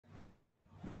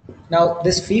Now,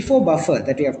 this FIFO buffer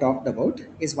that we have talked about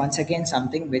is once again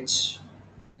something which,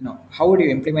 how would you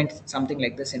implement something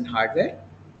like this in hardware?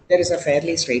 There is a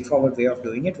fairly straightforward way of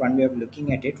doing it. One way of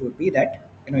looking at it would be that,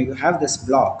 you have this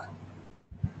block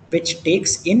which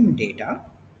takes in data,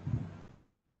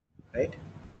 right?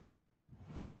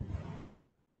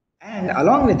 And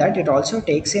along with that, it also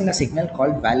takes in a signal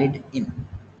called valid in.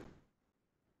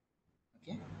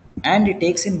 Okay? And it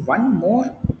takes in one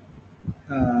more,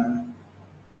 uh,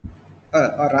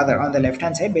 or rather on the left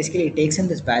hand side, basically it takes in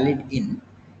this valid in.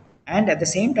 And at the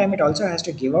same time, it also has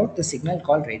to give out the signal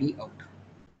called ready out.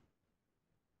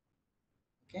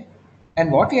 Okay?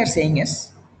 And what we are saying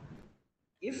is,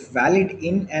 if valid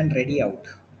in and ready out,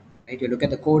 right, you look at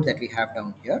the code that we have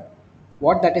down here,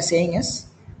 what that is saying is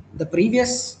the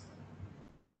previous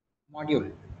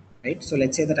module, right? So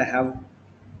let's say that I have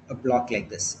a block like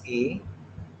this, A,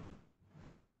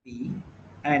 B,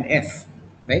 and F,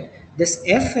 right? This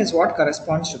F is what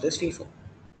corresponds to this FIFO,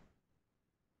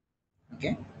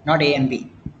 okay? Not A and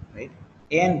B, right?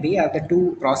 A and B are the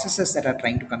two processes that are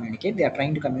trying to communicate. They are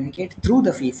trying to communicate through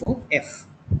the FIFO F,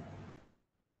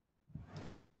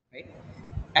 right?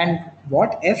 And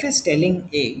what F is telling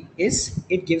A is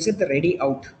it gives it the ready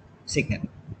out signal.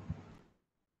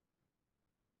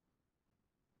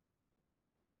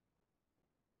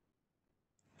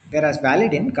 Whereas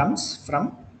valid in comes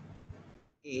from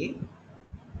A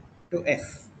to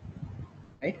F,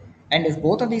 right? And if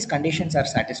both of these conditions are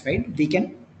satisfied, we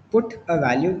can put a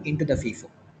value into the FIFO,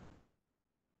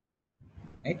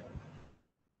 right?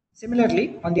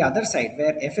 Similarly, on the other side,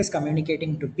 where F is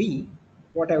communicating to B,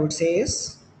 what I would say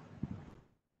is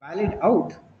valid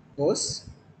out goes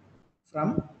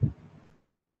from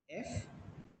F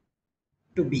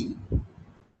to B,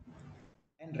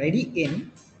 and ready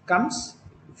in comes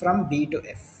from B to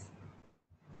F,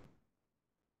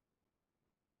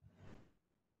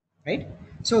 right?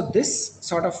 So this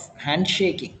sort of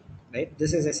handshaking, right?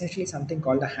 This is essentially something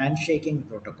called a handshaking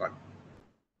protocol.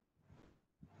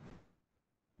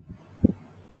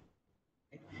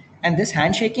 And this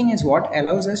handshaking is what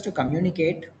allows us to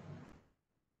communicate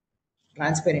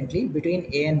transparently between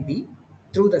A and B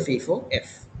through the FIFO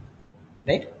F,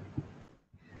 right?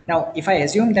 Now, if I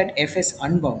assume that F is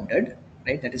unbounded,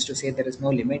 right, that is to say there is no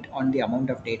limit on the amount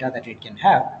of data that it can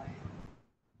have,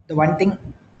 the one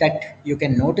thing that you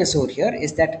can notice over here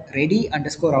is that ready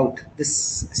underscore out,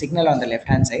 this signal on the left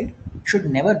hand side, should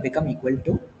never become equal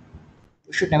to,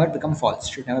 should never become false,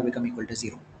 should never become equal to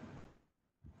 0,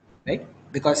 right?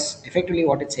 Because effectively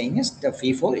what it's saying is the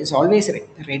FIFO is always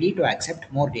ready to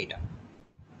accept more data,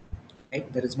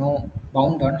 right? There is no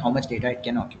bound on how much data it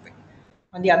can occupy.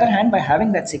 On the other hand, by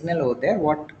having that signal over there,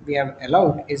 what we have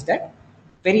allowed is that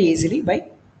very easily by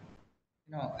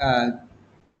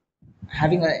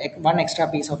having one extra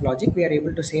piece of logic, we are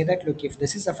able to say that look, if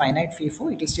this is a finite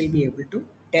FIFO, it will still be able to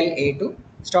tell A to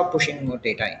stop pushing more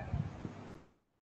data in.